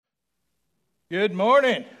Good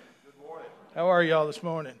morning. Good morning. How are y'all this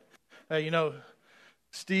morning? Hey,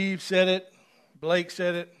 Steve said it, Blake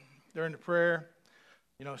said it during the prayer.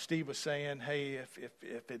 Steve was saying, hey, if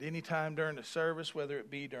at any time during the service, whether it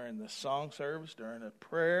be during the song service, during a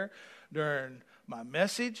prayer, during my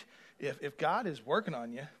message, if God is working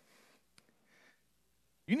on you,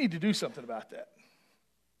 you need to do something about that.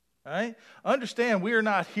 All right? Understand, we are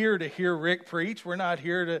not here to hear Rick preach. We're not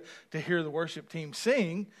here to hear the worship team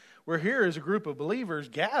sing. We're here as a group of believers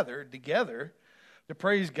gathered together to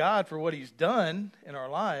praise God for what He's done in our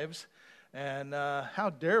lives. And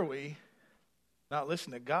how dare we not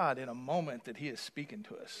listen to God in a moment that He is speaking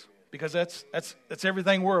to us? Because that's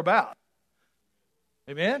everything we're about.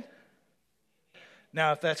 Amen?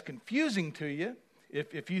 Now, if that's confusing to you,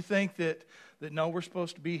 if you think that no, we're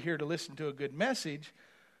supposed to be here to listen to a good message,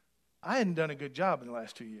 I hadn't done a good job in the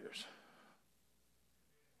last 2 years.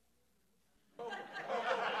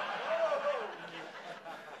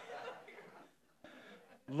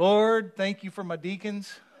 Lord, thank you for my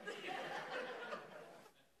deacons.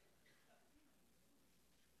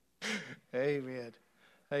 Amen.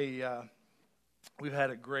 Hey, we've had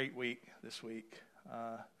a great week this week.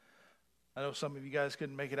 I know some of you guys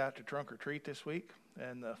couldn't make it out to Trunk or Treat this week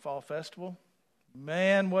and the Fall Festival.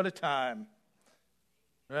 Man, what a time.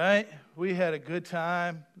 Right? We had a good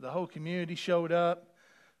time. The whole community showed up.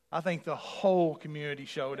 I think the whole community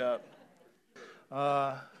showed up.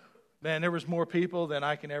 Man, there was more people than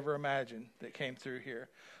I can ever imagine that came through here.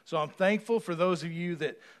 So I'm thankful for those of you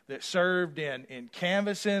that served in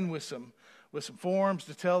canvassing with some forms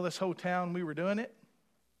to tell this whole town we were doing it.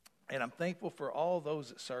 And I'm thankful for all those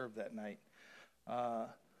that served that night.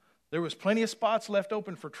 There was plenty of spots left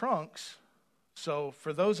open for trunks. So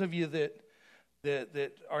for those of you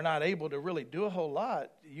that are not able to really do a whole lot,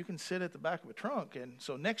 you can sit at the back of a trunk. And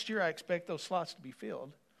so next year I expect those slots to be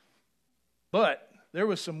filled. But there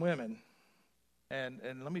was some women, and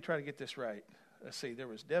let me try to get this right. Let's see, there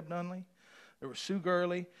was Deb Nunley, there was Sue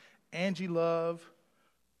Gurley, Angie Love,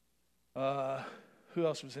 who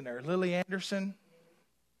else was in there? Lily Anderson,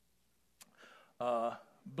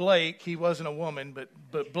 Blake, he wasn't a woman,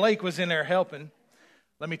 but Blake was in there helping.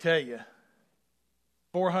 Let me tell you,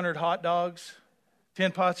 400 hot dogs,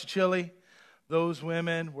 10 pots of chili, those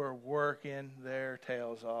women were working their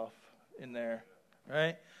tails off in there,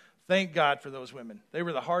 right? Thank God for those women. They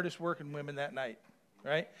were the hardest working women that night,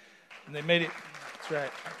 right? And they made it, that's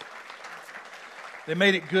right. They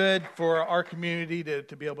made it good for our community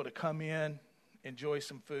to be able to come in, enjoy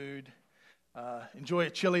some food, enjoy a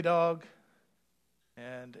chili dog.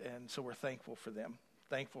 And so we're thankful for them,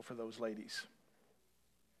 thankful for those ladies.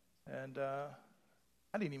 And I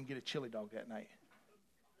didn't even get a chili dog that night.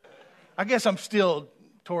 I guess I'm still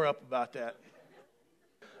tore up about that.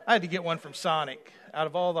 I had to get one from Sonic out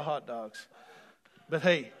of all the hot dogs. But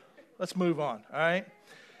hey, let's move on, all right?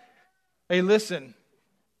 Hey, listen,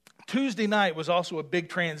 Tuesday night was also a big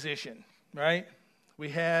transition, right?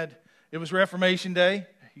 It was Reformation Day.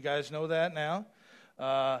 You guys know that now.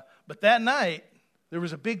 But that night, there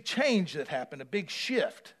was a big change that happened, a big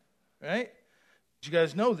shift, right? Did you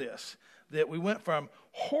guys know this? That we went from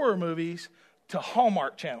horror movies to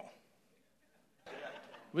Hallmark Channel.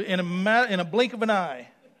 In a blink of an eye.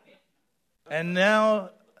 And now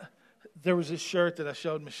there was this shirt that I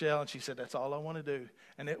showed Michelle, and she said, that's all I want to do.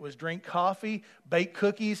 And it was drink coffee, bake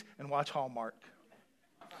cookies, and watch Hallmark.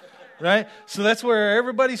 Right? So that's where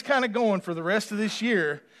everybody's kind of going for the rest of this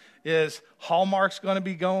year is Hallmark's going to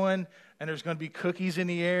be going, and there's going to be cookies in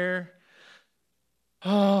the air.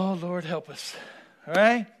 Oh, Lord, help us. All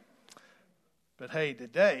right? But hey,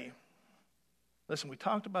 today, listen, we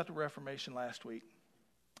talked about the Reformation last week.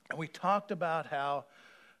 And we talked about how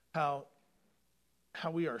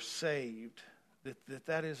we are saved,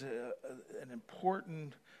 that is an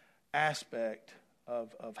important aspect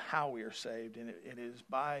of how we are saved. And it is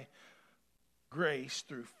by grace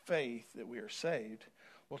through faith that we are saved.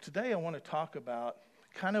 Well, today I want to talk about,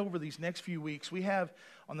 kind of over these next few weeks,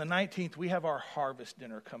 on the 19th, we have our harvest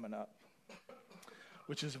dinner coming up,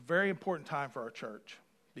 which is a very important time for our church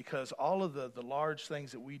because all of the large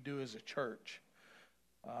things that we do as a church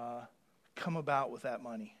come about with that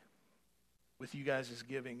money, with you guys'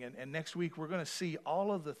 giving. And next week we're going to see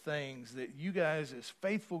all of the things that you guys as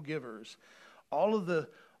faithful givers, all of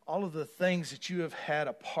the things that you have had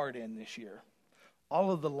a part in this year,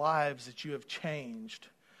 all of the lives that you have changed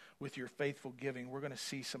with your faithful giving. We're going to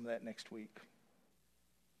see some of that next week.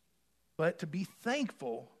 But to be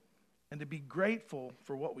thankful and to be grateful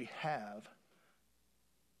for what we have,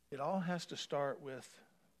 it all has to start with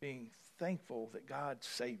being thankful that God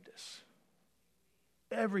saved us.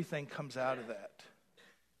 Everything comes out of that.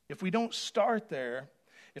 If we don't start there,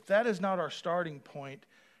 if that is not our starting point,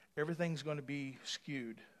 everything's going to be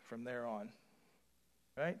skewed from there on.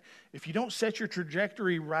 Right? If you don't set your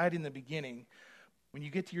trajectory right in the beginning, when you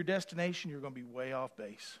get to your destination, you're going to be way off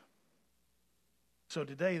base. So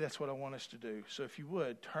today, that's what I want us to do. So if you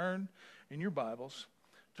would, turn in your Bibles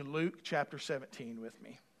to Luke chapter 17 with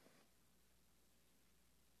me.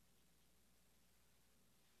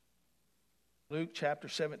 Luke chapter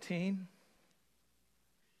 17.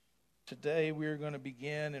 Today we are going to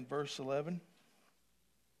begin in verse 11.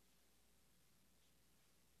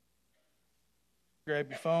 Grab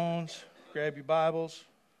your phones, grab your Bibles,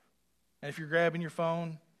 and if you're grabbing your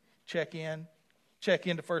phone, check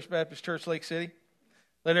into First Baptist Church Lake City.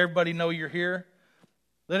 Let everybody know you're here.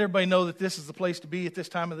 Let everybody know that this is the place to be at this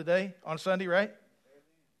time of the day on Sunday, right?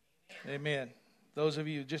 Amen. Those of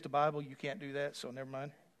you just a Bible, you can't do that, so never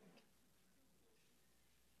mind.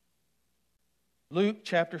 Luke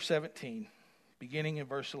chapter 17, beginning in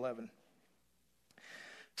verse 11. It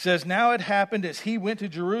says, "Now it happened as he went to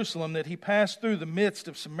Jerusalem that he passed through the midst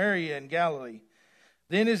of Samaria and Galilee.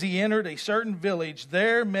 Then as he entered a certain village,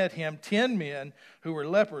 there met him 10 men who were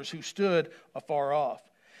lepers who stood afar off.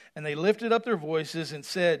 And they lifted up their voices and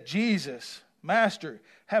said, 'Jesus, Master,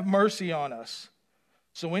 have mercy on us.'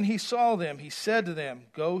 So when he saw them, he said to them,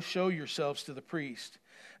 'Go show yourselves to the priest.'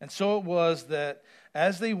 And so it was that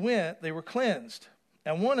as they went, they were cleansed.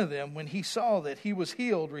 And one of them, when he saw that he was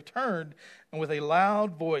healed, returned and with a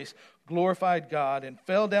loud voice glorified God and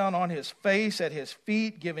fell down on his face at his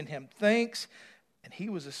feet, giving him thanks. And he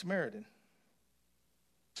was a Samaritan.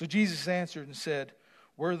 So Jesus answered and said,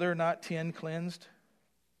 'Were there not 10 cleansed?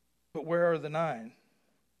 But where are the 9?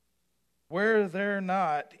 Were there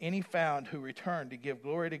not any found who returned to give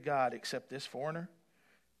glory to God except this foreigner?'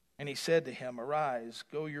 And he said to him, 'Arise,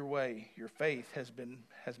 go your way. Your faith has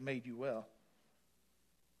made you well.'"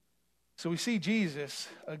 So we see Jesus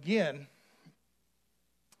again.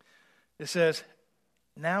 It says,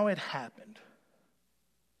 now it happened.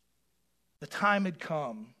 The time had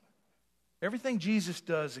come. Everything Jesus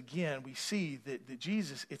does, again, we see that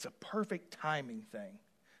Jesus, it's a perfect timing thing.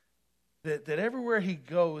 That everywhere he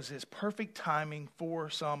goes is perfect timing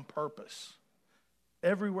for some purpose.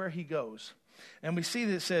 Everywhere he goes. And we see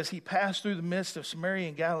that it says he passed through the midst of Samaria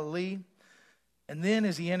and Galilee. And then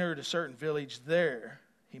as he entered a certain village there,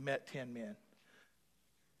 he met 10 men.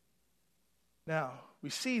 Now,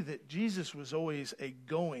 we see that Jesus was always a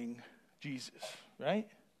going Jesus, right?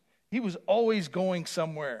 He was always going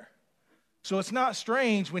somewhere. So it's not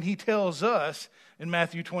strange when he tells us in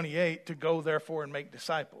Matthew 28 to go therefore and make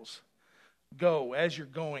disciples. Go, as you're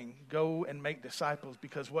going, go and make disciples,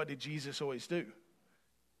 because what did Jesus always do?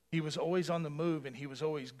 He was always on the move, and he was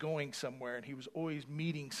always going somewhere, and he was always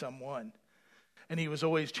meeting someone, and he was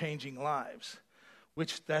always changing lives,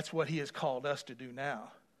 which that's what he has called us to do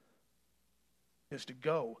now, is to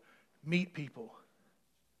go, meet people,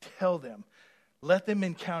 tell them, let them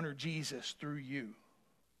encounter Jesus through you.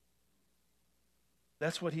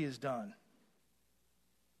 That's what he has done.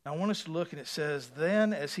 Now I want us to look, and it says,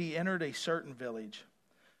 then as he entered a certain village,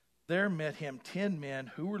 there met him 10 men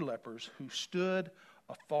who were lepers, who stood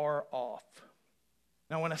afar off.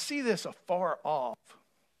 Now when I see this afar off,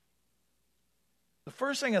 the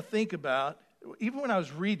first thing I think about, even when I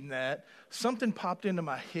was reading that, something popped into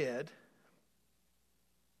my head.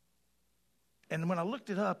 And when I looked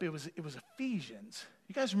it up, it was Ephesians.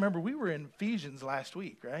 You guys remember we were in Ephesians last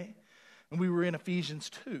week, right? And we were in Ephesians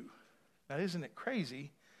 2. Now isn't it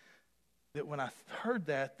crazy that when I heard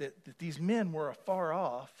that these men were afar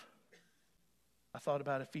off, I thought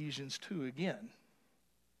about Ephesians 2 again.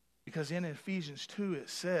 Because in Ephesians 2 it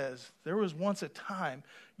says, there was once a time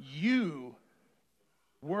you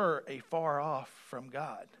were afar off from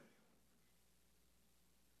God.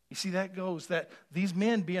 You see, that goes that these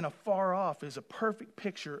men being afar off is a perfect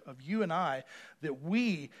picture of you and I, that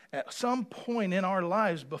we, at some point in our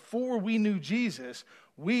lives before we knew Jesus,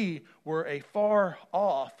 we were afar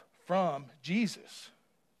off from Jesus.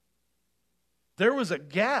 There was a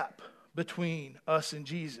gap between us and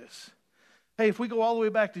Jesus. Hey, if we go all the way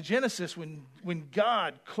back to Genesis, when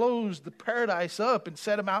God closed the paradise up and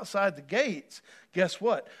set them outside the gates, guess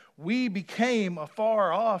what? We became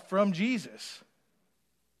afar off from Jesus.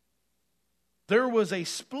 There was a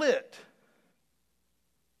split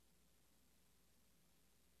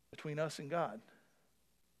between us and God.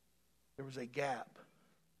 There was a gap.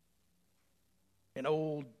 In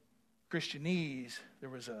old Christianese, there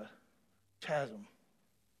was a chasm.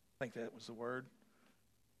 I think that was the word.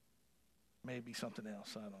 Maybe something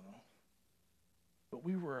else, I don't know. But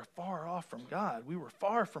we were far off from God. We were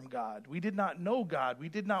far from God. We did not know God. We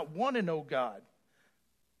did not want to know God.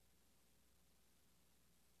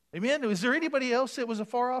 Amen? Is there anybody else that was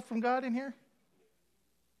afar off from God in here?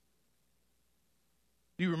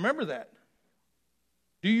 Do you remember that?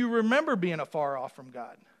 Do you remember being afar off from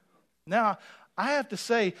God? Now, I have to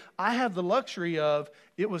say, I have the luxury of,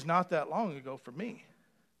 it was not that long ago for me.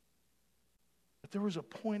 But there was a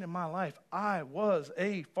point in my life, I was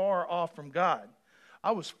far off from God.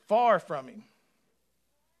 I was far from Him.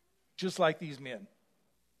 Just like these men.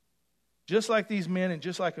 Just like these men and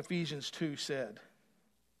just like Ephesians 2 said.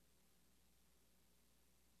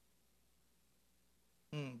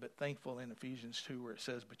 But thankful in Ephesians 2 where it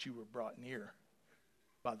says, but you were brought near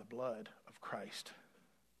by the blood of Christ.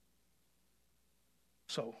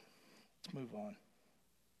 So, let's move on.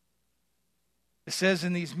 It says,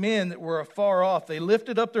 in these men that were afar off, they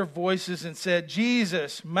lifted up their voices and said,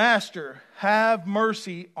 Jesus, Master, have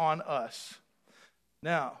mercy on us.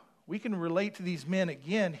 Now, we can relate to these men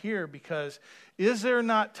again here because is there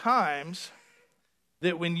not times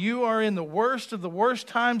that when you are in the worst of the worst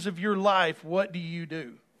times of your life, what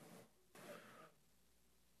do?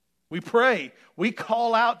 We pray. We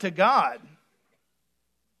call out to God.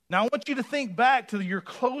 Now, I want you to think back to your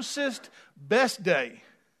closest, best day.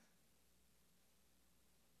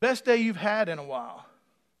 Best day you've had in a while.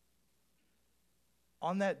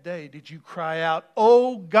 On that day, did you cry out,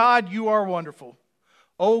 oh God, you are wonderful.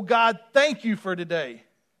 Oh God, thank you for today.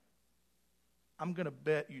 I'm going to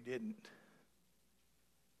bet you didn't.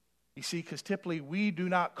 You see, because typically we do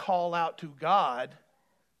not call out to God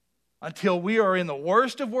until we are in the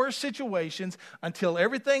worst of worst situations, until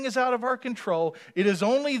everything is out of our control. It is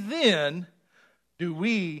only then do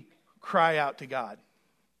we cry out to God.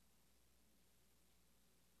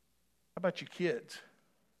 How about you kids?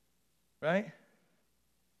 Right?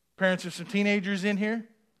 Parents of some teenagers in here?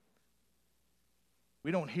 We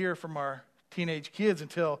don't hear from our teenage kids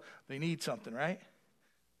until they need something, right?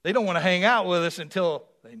 They don't want to hang out with us until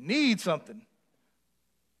they need something.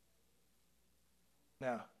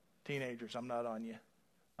 Now, teenagers, I'm not on you.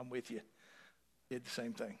 I'm with you. Did the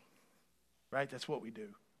same thing. Right? That's what we do.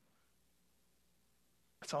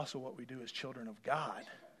 That's also what we do as children of God.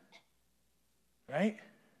 Right?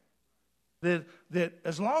 That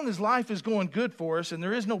as long as life is going good for us and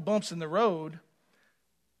there is no bumps in the road,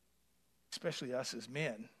 especially us as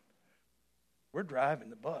men, we're driving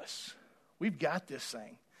the bus. We've got this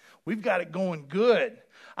thing. We've got it going good.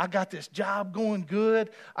 I got this job going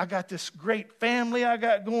good. I got this great family I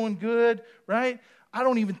got going good, right? I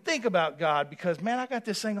don't even think about God because, man, I got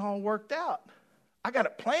this thing all worked out. I got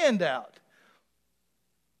it planned out.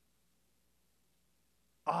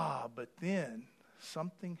 But then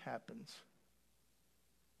something happens.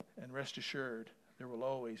 And rest assured, there will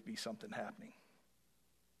always be something happening.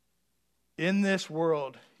 In this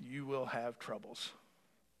world, you will have troubles.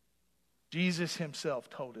 Jesus himself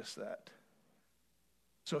told us that.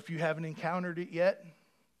 So if you haven't encountered it yet,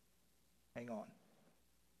 hang on.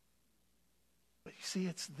 But you see,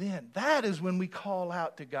 it's then. That is when we call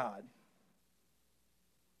out to God.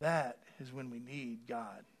 That is when we need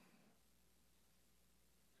God.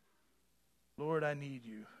 Lord, I need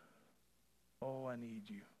you. Oh, I need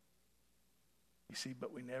you. You see,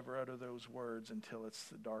 but we never utter those words until it's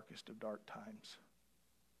the darkest of dark times.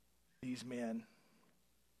 These men,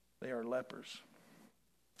 they are lepers.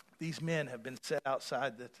 These men have been set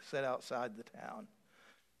outside the town.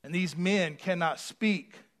 And these men cannot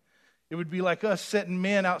speak. It would be like us setting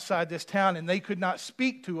men outside this town and they could not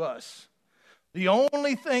speak to us. The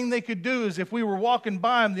only thing they could do is if we were walking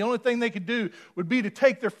by them, the only thing they could do would be to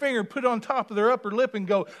take their finger and put it on top of their upper lip and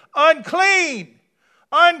go, unclean,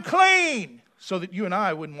 unclean, so that you and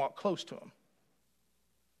I wouldn't walk close to them.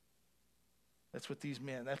 That's what these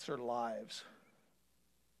men, that's their lives.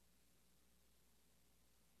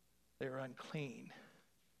 They're unclean.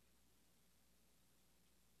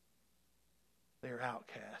 They're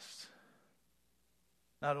outcasts.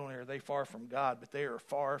 Not only are they far from God, but they are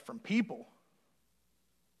far from people.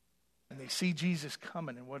 And they see Jesus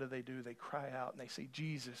coming, and what do? They cry out and they say,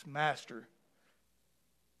 Jesus, Master,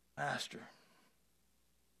 Master,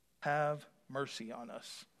 have mercy on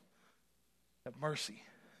us. Have mercy.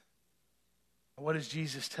 And what does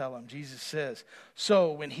Jesus tell them? Jesus says,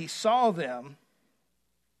 so when he saw them,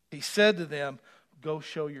 he said to them, go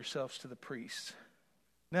show yourselves to the priests.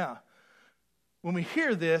 Now, when we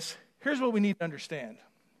hear this, here's what we need to understand.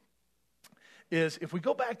 Is if we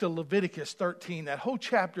go back to Leviticus 13, that whole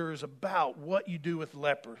chapter is about what you do with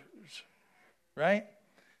lepers, right?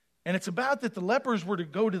 And it's about that the lepers were to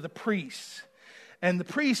go to the priests. And the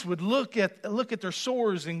priests would look at their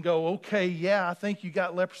sores and go, okay, yeah, I think you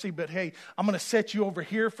got leprosy, but hey, I'm going to set you over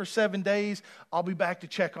here for 7 days. I'll be back to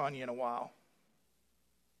check on you in a while.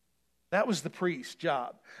 That was the priest's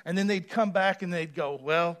job. And then they'd come back and they'd go,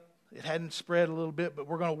 well, it hadn't spread a little bit, but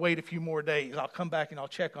we're going to wait a few more days. I'll come back and I'll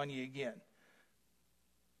check on you again.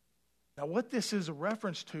 Now, what this is a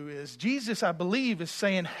reference to is Jesus, I believe, is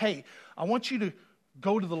saying, hey, I want you to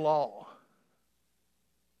go to the law.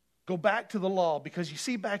 Go back to the law, because you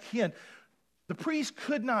see, back then, the priest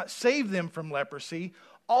could not save them from leprosy.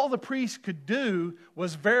 All the priest could do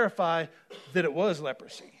was verify that it was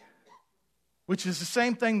leprosy, which is the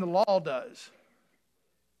same thing the law does.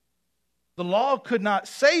 The law could not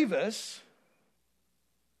save us.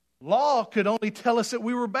 Law could only tell us that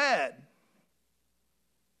we were bad.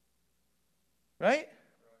 Right?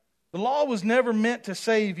 The law was never meant to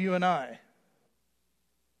save you and I.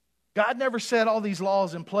 God never set all these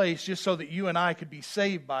laws in place just so that you and I could be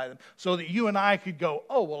saved by them, so that you and I could go,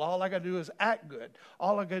 oh, well, all I got to do is act good.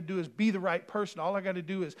 All I got to do is be the right person. All I got to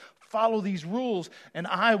do is follow these rules and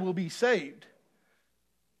I will be saved.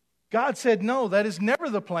 God said, no, that is never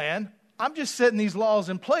the plan. I'm just setting these laws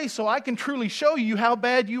in place so I can truly show you how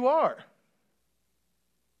bad you are.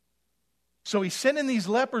 So he's sending these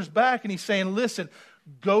lepers back and he's saying, listen,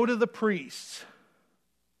 go to the priests.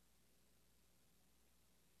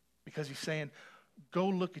 Because he's saying, go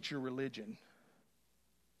look at your religion.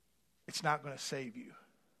 It's not going to save you.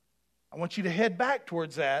 I want you to head back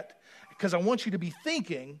towards that because I want you to be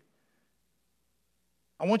thinking.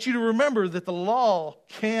 I want you to remember that the law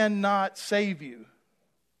cannot save you.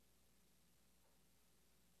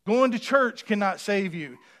 Going to church cannot save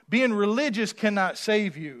you. Being religious cannot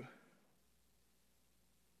save you.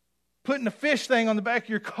 Putting a fish thing on the back of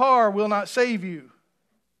your car will not save you.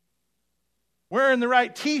 Wearing the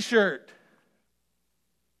right t-shirt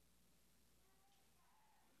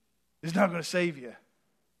is not going to save you.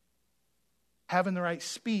 Having the right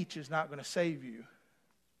speech is not going to save you.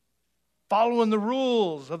 Following the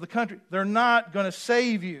rules of the country, they're not going to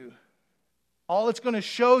save you. All it's going to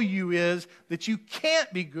show you is that you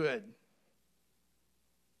can't be good.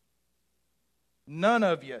 None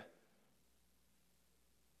of you.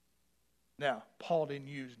 Now, Paul didn't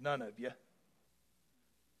use none of you.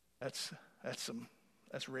 That's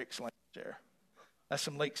Rick's language there. That's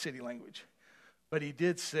some Lake City language. But he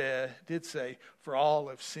did say, for all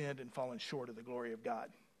have sinned and fallen short of the glory of God.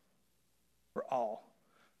 For all.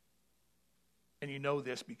 And you know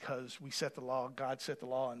this because we set the law, God set the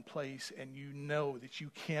law in place, and you know that you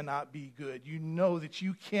cannot be good. You know that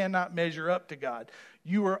you cannot measure up to God.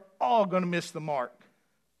 You are all going to miss the mark.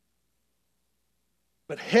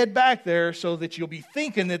 But head back there so that you'll be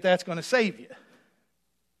thinking that that's going to save you.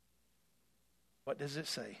 What does it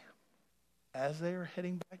say? As they are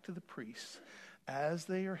heading back to the priests, as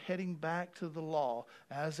they are heading back to the law,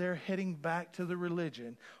 as they're heading back to the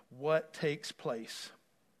religion, what takes place?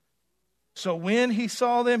 So when he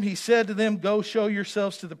saw them, he said to them, go show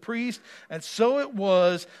yourselves to the priest. And so it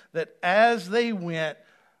was that as they went,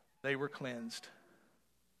 they were cleansed.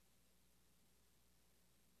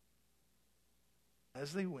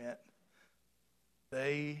 As they went,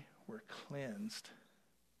 they were cleansed.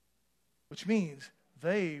 Which means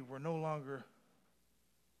they were no longer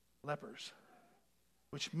lepers.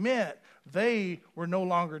 Which meant they were no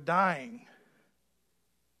longer dying.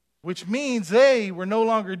 Which means they were no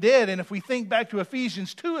longer dead. And if we think back to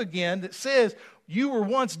Ephesians 2 again, that says you were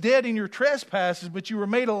once dead in your trespasses, but you were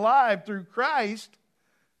made alive through Christ.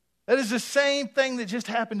 That is the same thing that just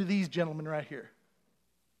happened to these gentlemen right here.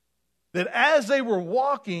 That as they were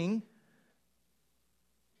walking,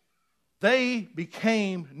 they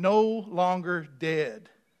became no longer dead.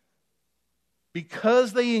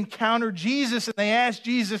 Because they encountered Jesus and they asked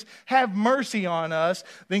Jesus, have mercy on us,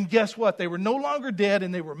 then guess what? They were no longer dead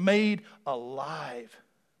and they were made alive.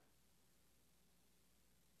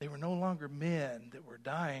 They were no longer men that were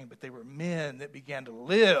dying, but they were men that began to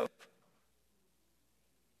live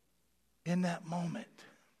in that moment.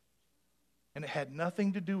 And it had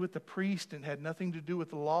nothing to do with the priest and had nothing to do with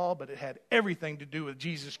the law, but it had everything to do with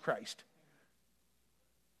Jesus Christ.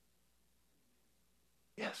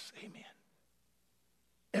 Yes, amen.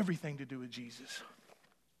 Everything to do with Jesus.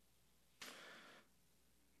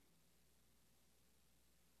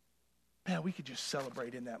 Man, we could just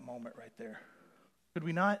celebrate in that moment right there. Could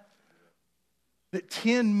we not? That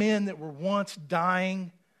 10 men that were once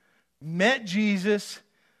dying met Jesus.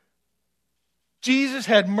 Jesus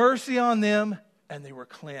had mercy on them and they were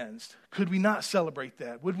cleansed. Could we not celebrate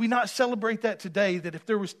that? Would we not celebrate that today? That if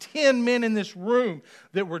there was 10 men in this room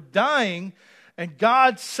that were dying and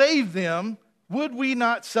God saved them, would we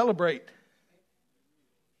not celebrate?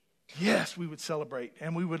 Yes, we would celebrate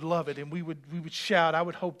and we would love it and we would shout. I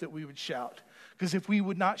would hope that we would shout. Because if we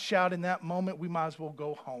would not shout in that moment, we might as well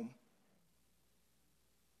go home.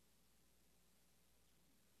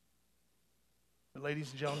 But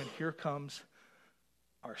ladies and gentlemen, here comes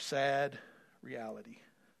our sad reality.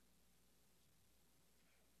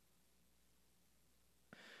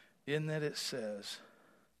 In that it says,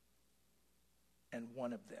 and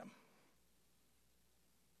one of them.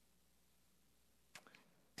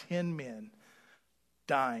 10 men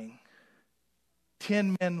dying.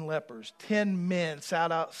 10 men lepers. 10 men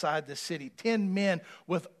sat outside the city. 10 men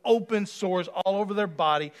with open sores all over their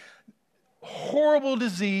body. Horrible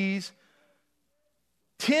disease.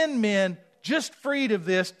 10 men just freed of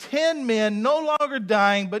this. 10 men no longer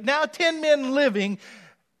dying, but now 10 men living.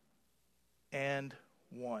 And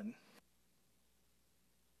one.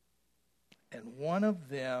 And one of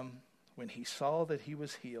them, when he saw that he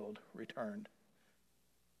was healed, returned.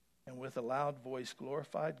 And with a loud voice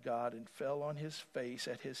glorified God and fell on his face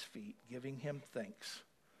at his feet, giving him thanks.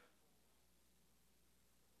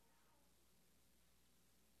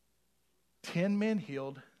 Ten men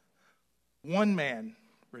healed, one man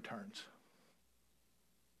returns.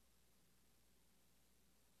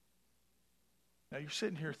 Now you're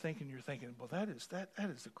sitting here thinking, well, that is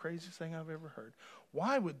the craziest thing I've ever heard.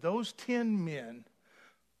 Why would those 10 men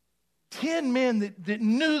that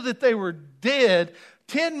knew that they were dead,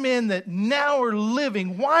 10 men that now are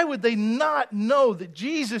living, why would they not know that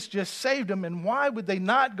Jesus just saved them? And why would they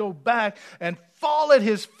not go back and fall at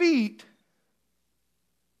his feet?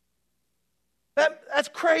 That's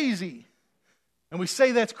crazy. And we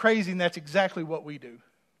say that's crazy, and that's exactly what we do.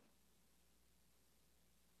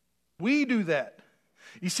 We do that.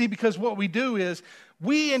 You see, because what we do is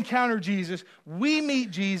we encounter Jesus, we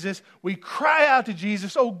meet Jesus, we cry out to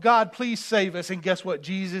Jesus, oh God, please save us. And guess what?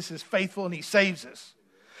 Jesus is faithful and he saves us.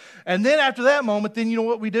 And then after that moment, then you know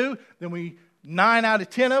what we do? Then 9 out of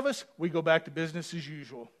 10 of us, we go back to business as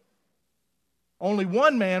usual. Only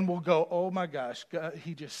one man will go, oh my gosh, God,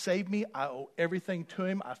 he just saved me. I owe everything to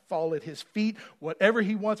him. I fall at his feet. Whatever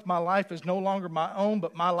he wants, my life is no longer my own,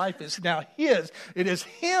 but my life is now his. It is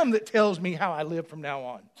him that tells me how I live from now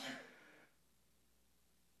on.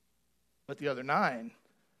 But the other 9,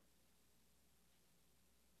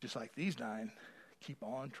 just like these 9, keep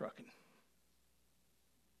on trucking.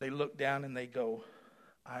 They look down and they go,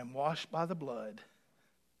 I'm washed by the blood,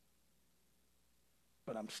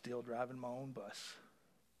 but I'm still driving my own bus.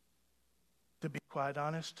 To be quite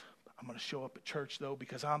honest, I'm going to show up at church, though,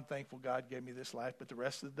 because I'm thankful God gave me this life. But the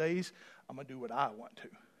rest of the days, I'm going to do what I want to.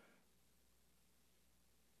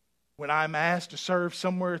 When I'm asked to serve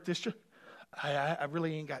somewhere at this church, I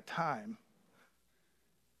really ain't got time.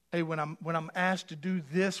 Hey, when I'm asked to do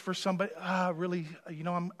this for somebody, really,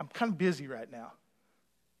 I'm kind of busy right now.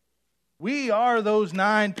 We are those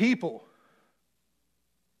 9 people.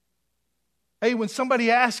 Hey, when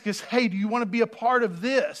somebody asks us, hey, do you want to be a part of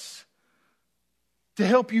this to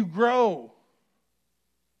help you grow?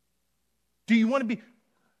 Do you want to be?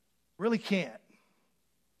 Really can't.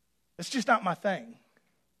 It's just not my thing.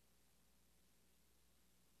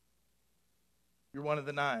 You're one of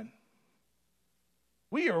the 9.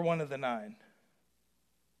 We are one of the 9.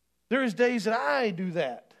 There is days that I do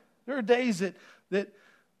that. There are days that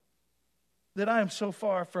I am so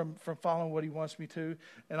far from following what he wants me to,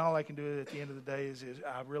 and all I can do at the end of the day is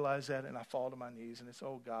I realize that, and I fall to my knees, and it's,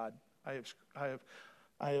 oh God, I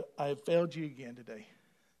have failed you again today.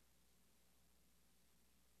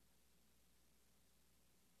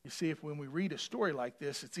 You see, when we read a story like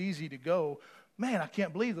this, it's easy to go, man, I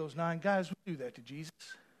can't believe those 9 guys would do that to Jesus.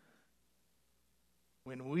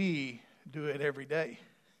 When we do it every day.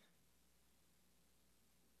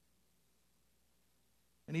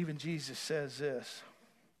 And even Jesus says this.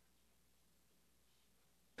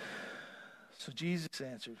 So Jesus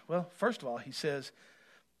answered. Well, first of all, he says,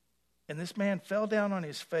 and this man fell down on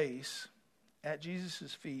his face at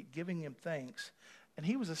Jesus' feet, giving him thanks. And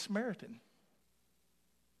he was a Samaritan.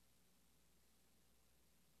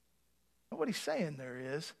 And what he's saying there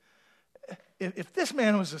is, if this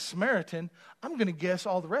man was a Samaritan, I'm going to guess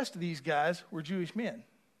all the rest of these guys were Jewish men.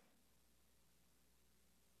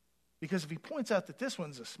 Because if he points out that this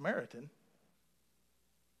one's a Samaritan,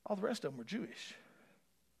 all the rest of them were Jewish.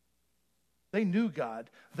 They knew God.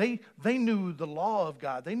 They knew the law of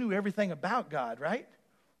God. They knew everything about God, right?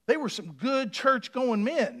 They were some good church-going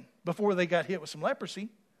men before they got hit with some leprosy.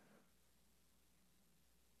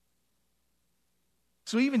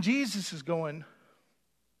 So even Jesus is going,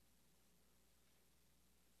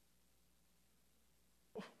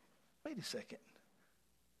 oh, wait a second.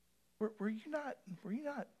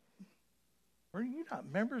 Were you not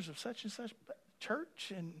members of such and such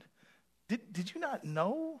church? And did you not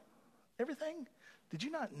know everything? Did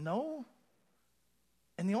you not know?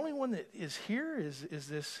 And the only one that is here is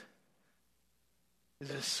this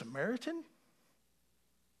Samaritan?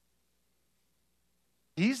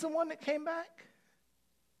 He's the one that came back?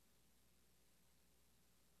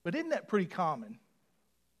 But isn't that pretty common?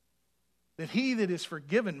 That he that is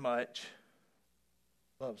forgiven much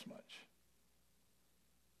loves much.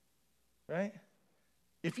 Right?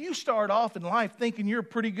 If you start off in life thinking you're a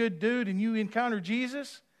pretty good dude and you encounter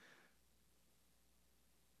Jesus,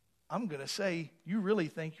 I'm going to say you really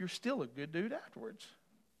think you're still a good dude afterwards.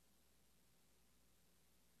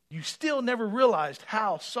 You still never realized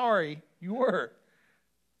how sorry you were.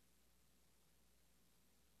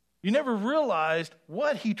 You never realized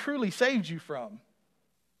what he truly saved you from.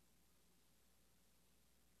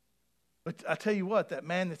 But I tell you what, that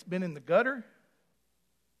man that's been in the gutter,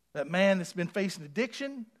 that man that's been facing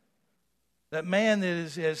addiction, that man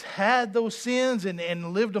that has had those sins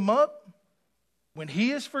and lived them up, when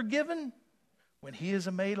he is forgiven, when he is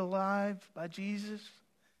made alive by Jesus,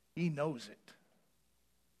 he knows it.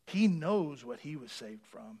 He knows what he was saved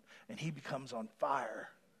from, and he becomes on fire,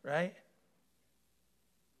 right?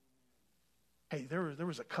 Hey, there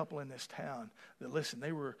was a couple in this town that, listen,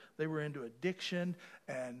 they were into addiction,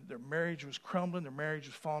 and their marriage was crumbling, their marriage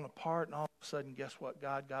was falling apart, and all of a sudden, guess what?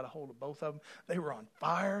 God got a hold of both of them. They were on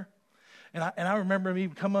fire. And I remember me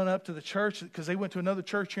coming up to the church because they went to another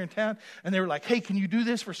church here in town, and they were like, hey, can you do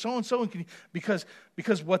this for so-and-so? And because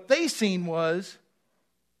what they seen was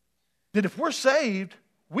that if we're saved,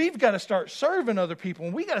 we've got to start serving other people,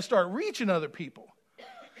 and we got to start reaching other people.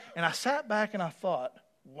 And I sat back and I thought,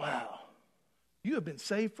 wow. You have been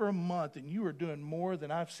saved for a month, and you are doing more than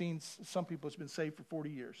I've seen some people that's been saved for 40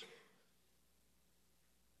 years.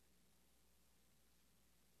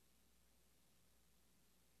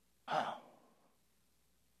 Wow.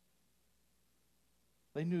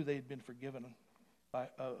 They knew they had been forgiven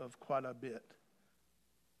of quite a bit.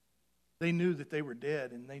 They knew that they were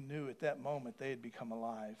dead, and they knew at that moment they had become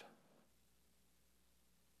alive.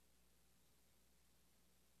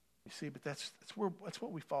 You see, but that's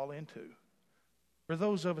what we fall into. For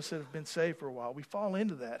those of us that have been saved for a while, we fall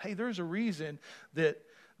into that. Hey, there's a reason that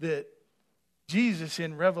Jesus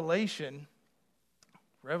in Revelation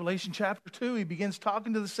chapter 2, he begins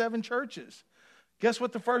talking to the 7 churches. Guess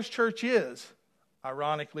what the first church is?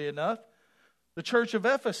 Ironically enough, the church of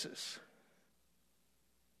Ephesus.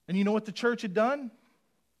 And you know what the church had done?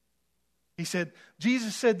 He said,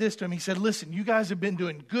 Jesus said this to him. He said, listen, you guys have been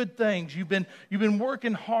doing good things. You've been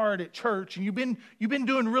working hard at church, and you've been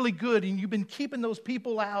doing really good, and you've been keeping those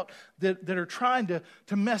people out that are trying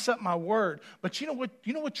to mess up my word. But you know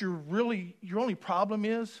what your only problem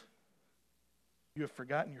is? You have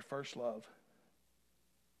forgotten your first love.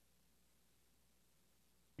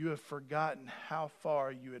 You have forgotten how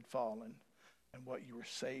far you had fallen and what you were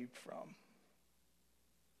saved from.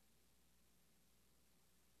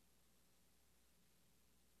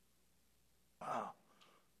 Wow.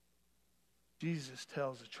 Jesus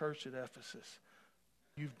tells the church at Ephesus,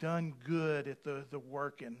 you've done good at the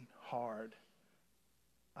working hard.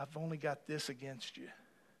 I've only got this against you.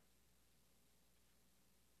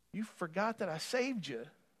 You forgot that I saved you.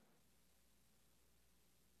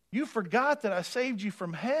 You forgot that I saved you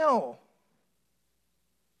from hell.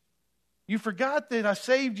 You forgot that I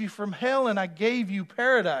saved you from hell and I gave you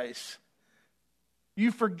paradise.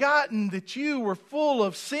 You've forgotten that you were full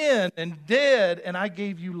of sin and dead, and I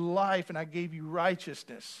gave you life and I gave you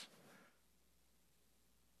righteousness.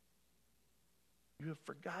 You have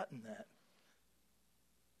forgotten that.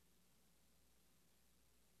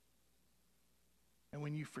 And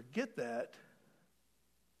when you forget that,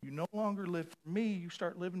 you no longer live for me, you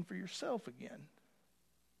start living for yourself again.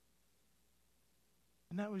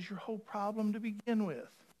 And that was your whole problem to begin with.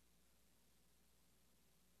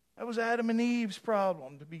 That was Adam and Eve's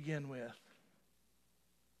problem to begin with.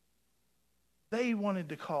 They wanted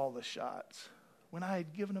to call the shots when I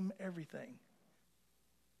had given them everything.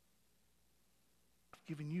 I've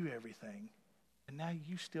given you everything. And now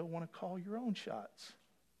you still want to call your own shots.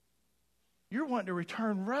 You're wanting to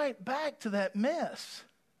return right back to that mess.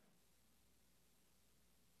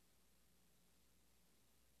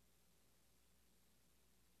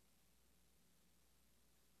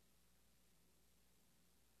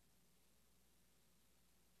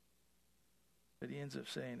 But he ends up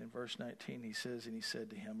saying in verse 19, he says, and he said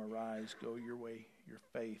to him, arise, go your way, your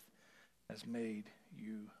faith has made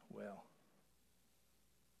you well.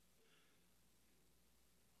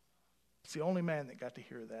 It's the only man that got to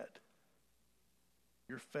hear that.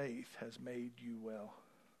 Your faith has made you well.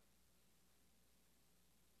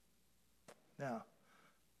 Now,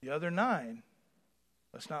 the other 9,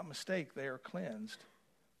 let's not mistake, they are cleansed.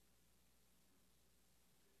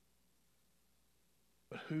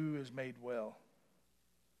 But who is made well?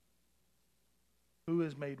 Who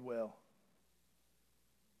is made well?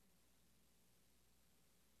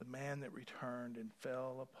 man that returned and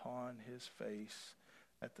fell upon his face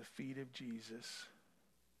at the feet of Jesus.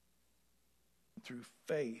 Through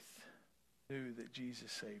faith, knew that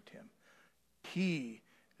Jesus saved him. He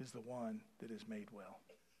is the one that is made well.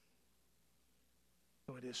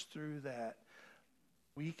 So it is through that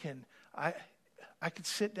we can, I could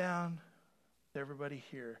sit down with everybody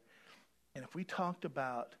here, and if we talked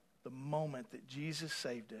about the moment that Jesus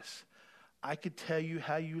saved us, I could tell you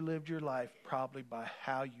how you lived your life probably by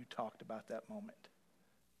how you talked about that moment.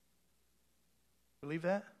 Believe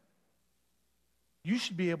that? You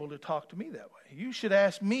should be able to talk to me that way. You should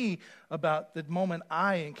ask me about the moment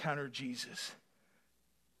I encountered Jesus.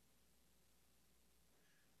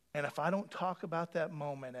 And if I don't talk about that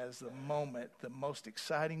moment as the moment, the most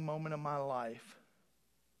exciting moment of my life,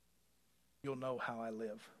 you'll know how I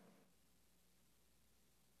live.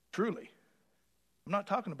 Truly. I'm not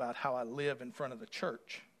talking about how I live in front of the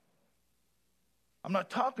church. I'm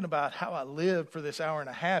not talking about how I live for this hour and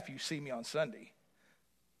a half you see me on Sunday.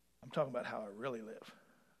 I'm talking about how I really live,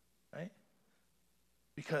 right?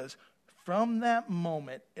 Because from that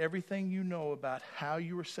moment, everything you know about how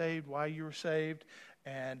you were saved, why you were saved,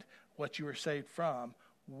 and what you were saved from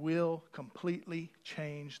will completely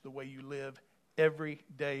change the way you live every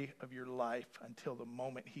day of your life until the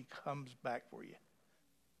moment he comes back for you.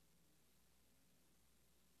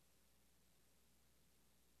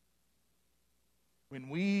 When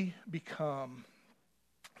we become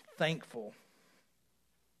thankful,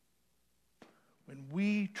 when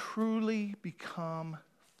we truly become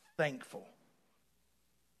thankful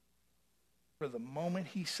for the moment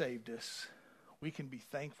he saved us, we can be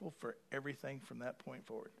thankful for everything from that point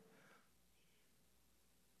forward.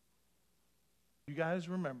 You guys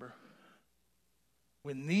remember,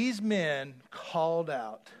 when these men called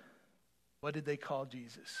out, what did they call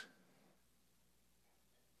Jesus?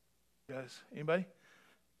 You guys, anybody?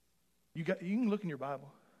 You can look in your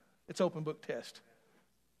Bible. It's open book test.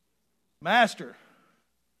 Master,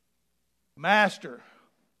 Master,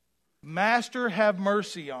 Master, have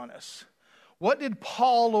mercy on us. What did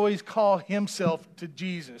Paul always call himself to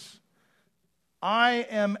Jesus? I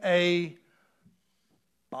am a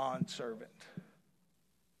bondservant.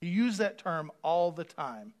 He used that term all the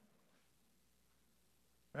time.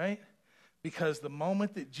 Right? Because the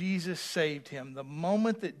moment that Jesus saved him, the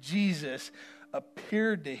moment that Jesus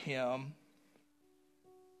appeared to him,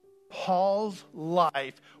 Paul's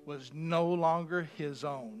life was no longer his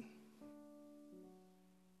own.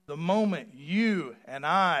 The moment you and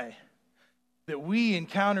I, that we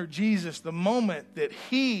encountered Jesus, the moment that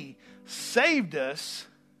he saved us,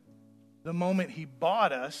 the moment he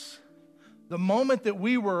bought us, the moment that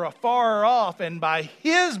we were afar off and by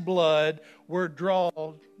his blood were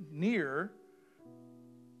drawn near.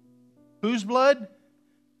 Whose blood?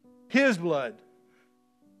 His blood.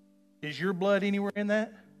 Is your blood anywhere in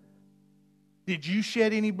that? Did you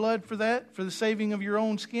shed any blood for that? For the saving of your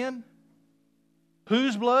own skin?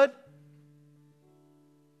 Whose blood?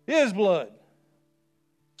 His blood.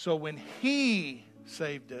 So when he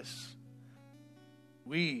saved us,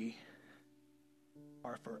 we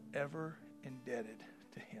are forever indebted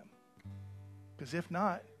to him. Because if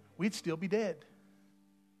not, we'd still be dead.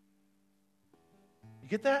 You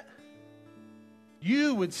get that?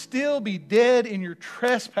 You would still be dead in your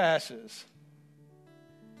trespasses.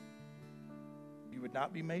 You would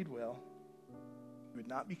not be made well. You would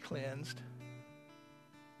not be cleansed.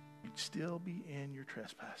 You'd still be in your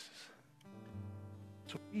trespasses.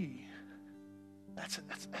 So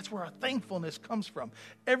that's where our thankfulness comes from.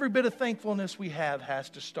 Every bit of thankfulness we have has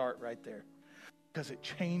to start right there. Because it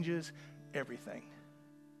changes everything.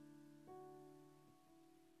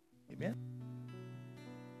 Amen?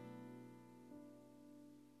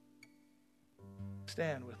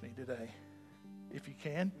 Stand with me today. If you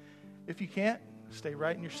can. If you can't, stay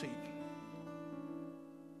right in your seat.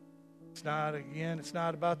 It's not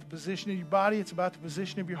about the position of your body. It's about the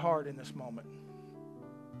position of your heart in this moment.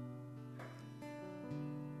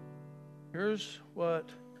 Here's what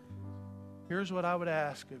I would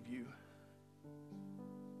ask of you.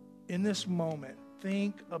 In this moment,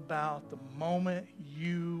 think about the moment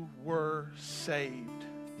you were saved.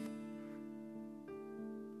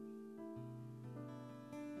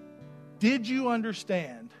 Did you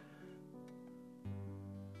understand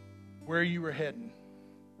where you were heading?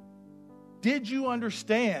 Did you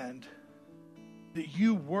understand that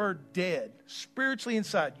you were dead? Spiritually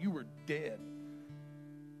inside, you were dead.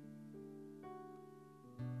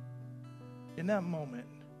 In that moment,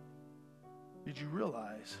 did you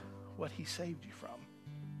realize what he saved you from?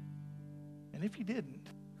 And if you didn't,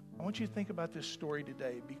 I want you to think about this story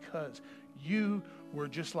today, because you were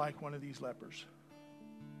just like one of these lepers.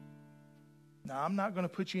 Now, I'm not going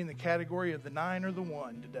to put you in the category of the 9 or the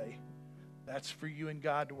 1 today. That's for you and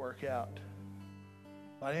God to work out.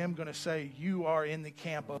 But I am going to say you are in the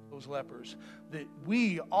camp of those lepers. That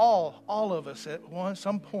we all of us at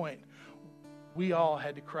some point, we all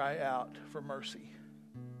had to cry out for mercy.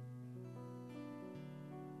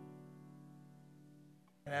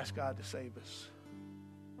 And ask God to save us.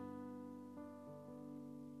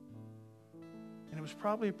 And it was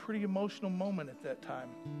probably a pretty emotional moment at that time.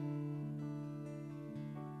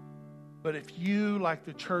 But if you, like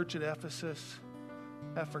the church at Ephesus,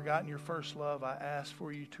 have forgotten your first love, I ask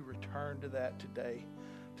for you to return to that today.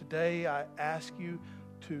 Today, I ask you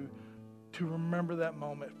to remember that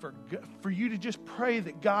moment, for you to just pray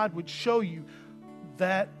that God would show you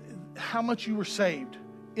that how much you were saved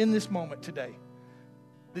in this moment today.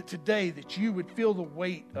 That today, that you would feel the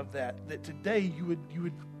weight of that. That today, you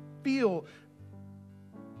would feel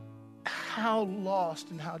how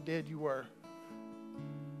lost and how dead you were,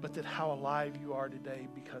 but that how alive you are today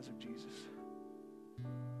because of Jesus.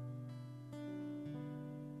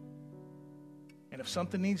 And if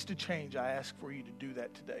something needs to change, I ask for you to do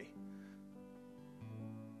that today.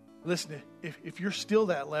 Listen, if you're still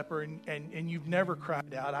that leper and you've never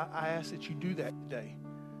cried out, I ask that you do that today.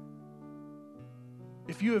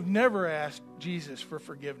 If you have never asked Jesus for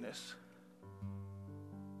forgiveness,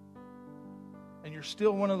 and you're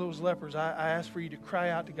still one of those lepers, I ask for you to cry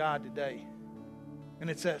out to God today. And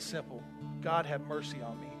it's that simple. God, have mercy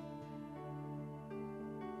on me.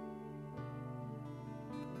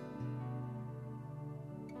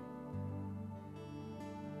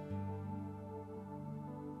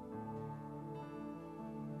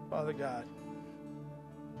 Father God,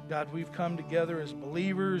 we've come together as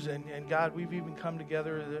believers, and God, we've even come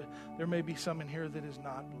together. There may be some in here that is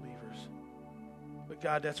not believers. But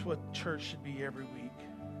God, that's what church should be every week.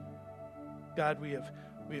 God, we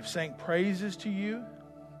have sang praises to you.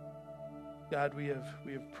 God, we have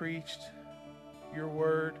preached your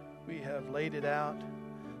word. We have laid it out.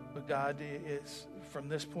 But God, it's from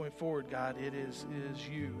this point forward, God, it is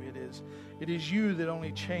you. It is you that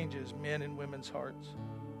only changes men and women's hearts.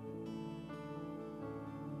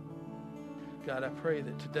 God, I pray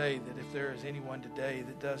that today, that if there is anyone today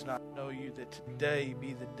that does not know you, that today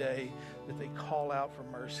be the day that they call out for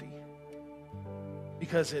mercy.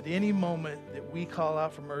 Because at any moment that we call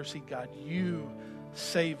out for mercy, God, you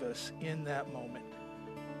save us in that moment.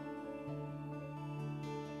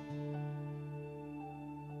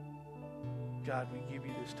 God, we give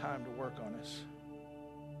you this time to work on us.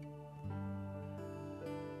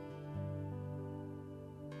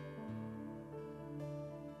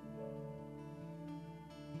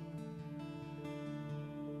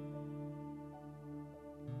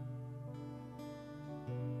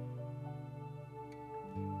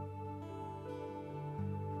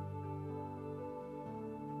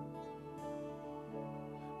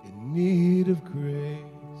 Need of grace,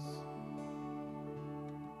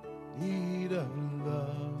 need of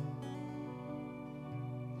love,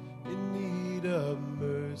 in need of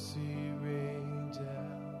mercy, rain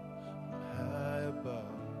down from high above,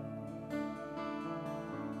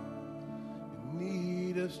 in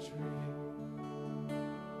need of strength,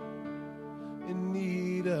 in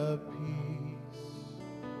need of peace,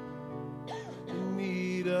 in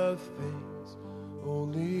need of things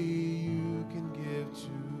only you can give to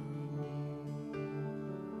me.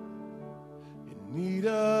 Need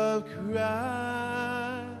of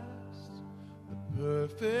Christ, the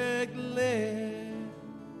perfect Lamb,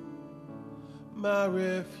 my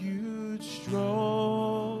refuge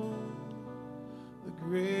strong, the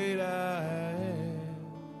great I am.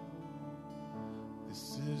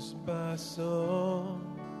 This is my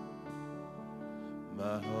song,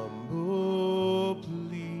 my humble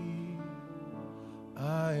plea.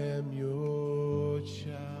 I am your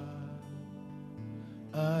child,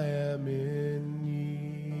 I am in need.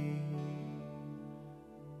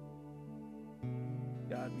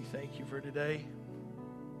 God, we thank you for today.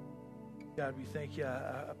 God, we thank you.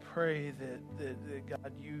 I pray that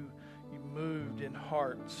God, you moved in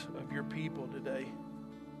hearts of your people today.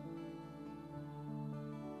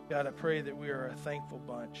 God, I pray that we are a thankful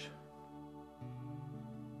bunch.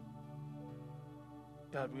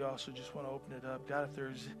 God, we also just want to open it up. God,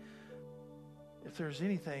 if there's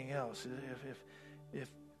anything else,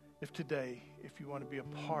 if today, if you want to be a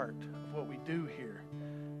part of what we do here,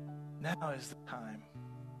 now is the time.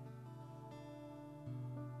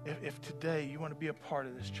 If today you want to be a part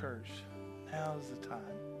of this church, now is the time.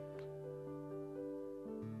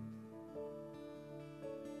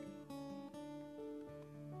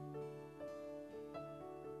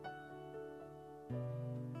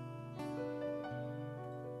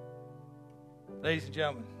 Ladies and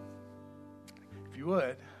gentlemen, if you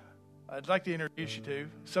would, I'd like to introduce you to,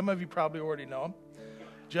 some of you probably already know them,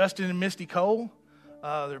 Justin and Misty Cole.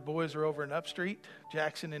 Their boys are over in Upstreet,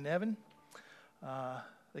 Jackson and Evan.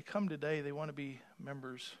 They come today, they want to be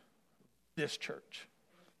members of this church.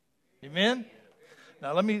 Amen?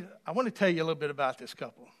 Now I want to tell you a little bit about this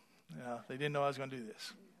couple. They didn't know I was going to do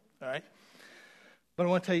this. All right? But I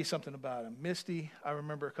want to tell you something about them. Misty, I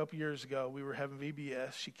remember a couple years ago, we were having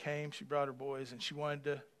VBS. She came, she brought her boys, and she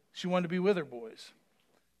wanted to be with her boys.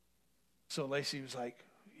 So Lacey was like,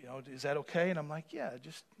 is that okay? And I'm like, yeah,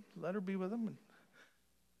 just let her be with them. And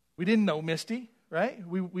we didn't know Misty, right?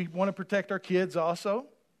 We want to protect our kids also.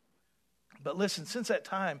 But listen, since that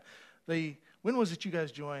time, when was it you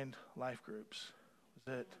guys joined life groups?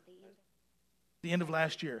 Was it the end of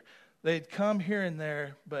last year? They'd come here and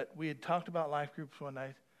there, but we had talked about life groups one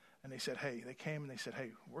night, and they said, they came and they said,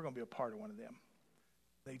 we're going to be a part of one of them.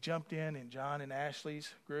 They jumped in John and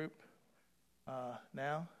Ashley's group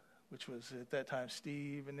now, which was at that time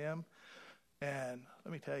Steve and them. And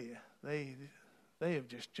let me tell you, they have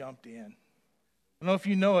just jumped in. I don't know if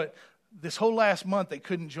you know it, this whole last month they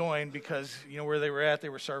couldn't join because, where they were at, they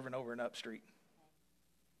were serving over in Upstreet.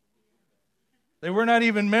 They were not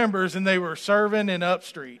even members, and they were serving in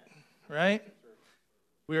Upstreet, right?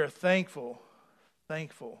 We are thankful for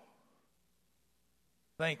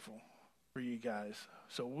you guys.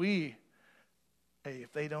 So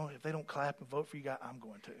if they don't clap and vote for you guys, I'm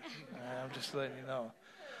going to. I'm just letting you know.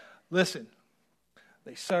 Listen,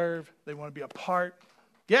 they serve. They want to be a part.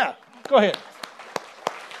 Yeah, go ahead.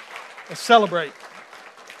 Let's celebrate.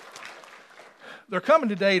 They're coming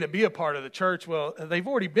today to be a part of the church. Well, they've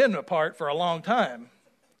already been a part for a long time.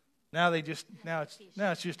 Now it's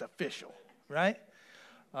just official, right?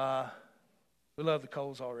 We love the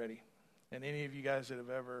Coles already, and any of you guys that have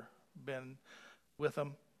ever been with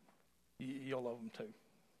them, you'll love them too.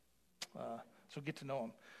 So get to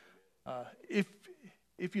know them.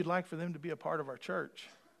 If you'd like for them to be a part of our church,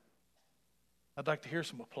 I'd like to hear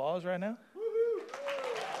some applause right now.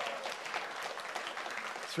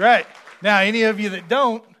 That's right. Now, any of you that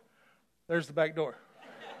don't, there's the back door.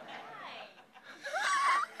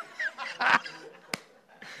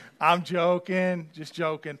 I'm joking, just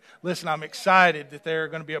joking. Listen, I'm excited that they're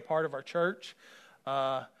going to be a part of our church.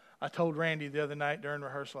 I told Randy the other night during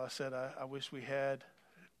rehearsal, I said, I wish we had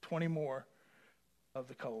 20 more of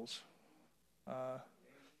the Coles.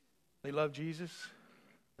 They love Jesus.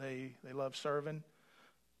 They love serving.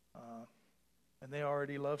 And they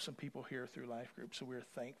already love some people here through Life Group, so we're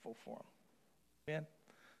thankful for them.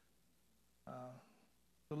 Amen?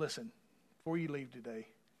 So listen, before you leave today,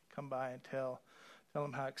 come by and tell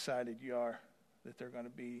them how excited you are that they're going to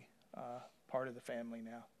be part of the family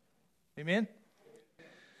now. Amen?